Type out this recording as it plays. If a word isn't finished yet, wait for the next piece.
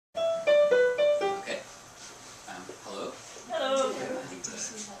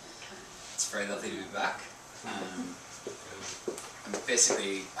very lovely to be back. I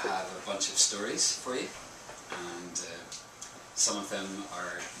basically have a bunch of stories for you, and some of them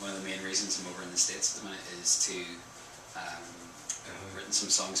are, one of the main reasons I'm over in the States at the minute is to, I've written some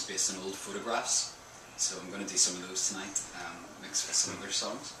songs based on old photographs, so I'm going to do some of those tonight, mixed with some other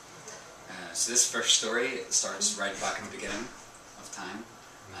songs. So this first story starts right back at the beginning of time,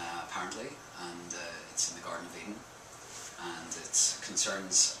 apparently, and it's in the Garden of Eden, and it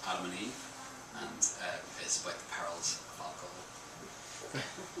concerns Adam and Eve, and is about the perils of alcohol.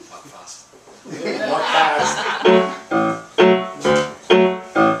 Walk fast. Walk fast.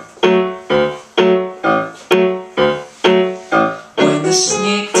 When the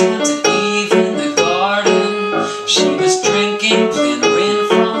snake tempted Eve in the garden, she was drinking plain rain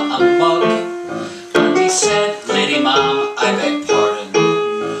from a mug, and he said, "Lady ma'am, I beg pardon,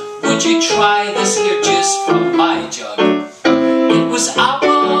 would you try this here juice from my jug?" It was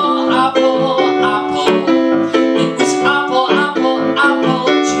apple, apple, apple. It was apple, apple, apple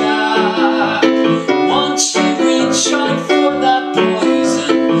jack. Once you reach out for that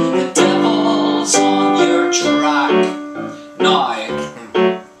poison, the devil's on your track. Now,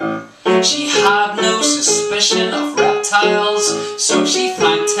 she had no suspicion of reptiles, so she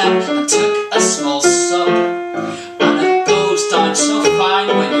thanked him and took a small sup. And it goes down so fine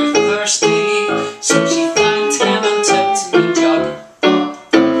when you're thirsty, so she thanked him and tipped the jug up.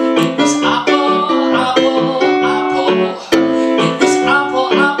 It was apple, apple, apple. It was apple,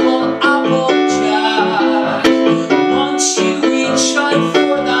 apple, apple jack. Once you reach out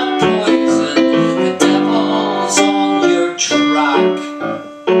for that poison, the devil's on your track.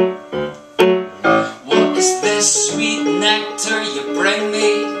 What is this sweet nectar you bring me?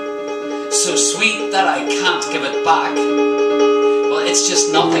 So sweet that I can't give it back. Well, it's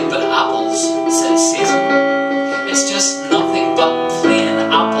just nothing but apples, says Satan. It's just nothing but plain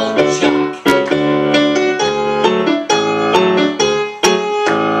apple jack.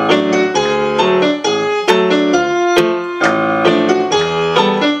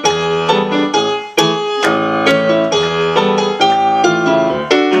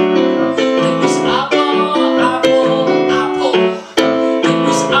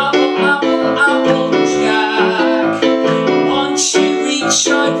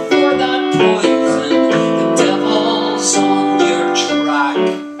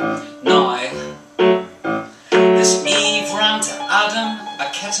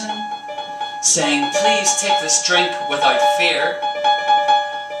 Saying, "Please take this drink without fear."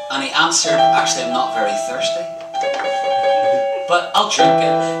 And he answered, "Actually, I'm not very thirsty, but I'll drink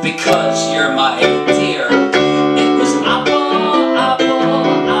it because you're my dear."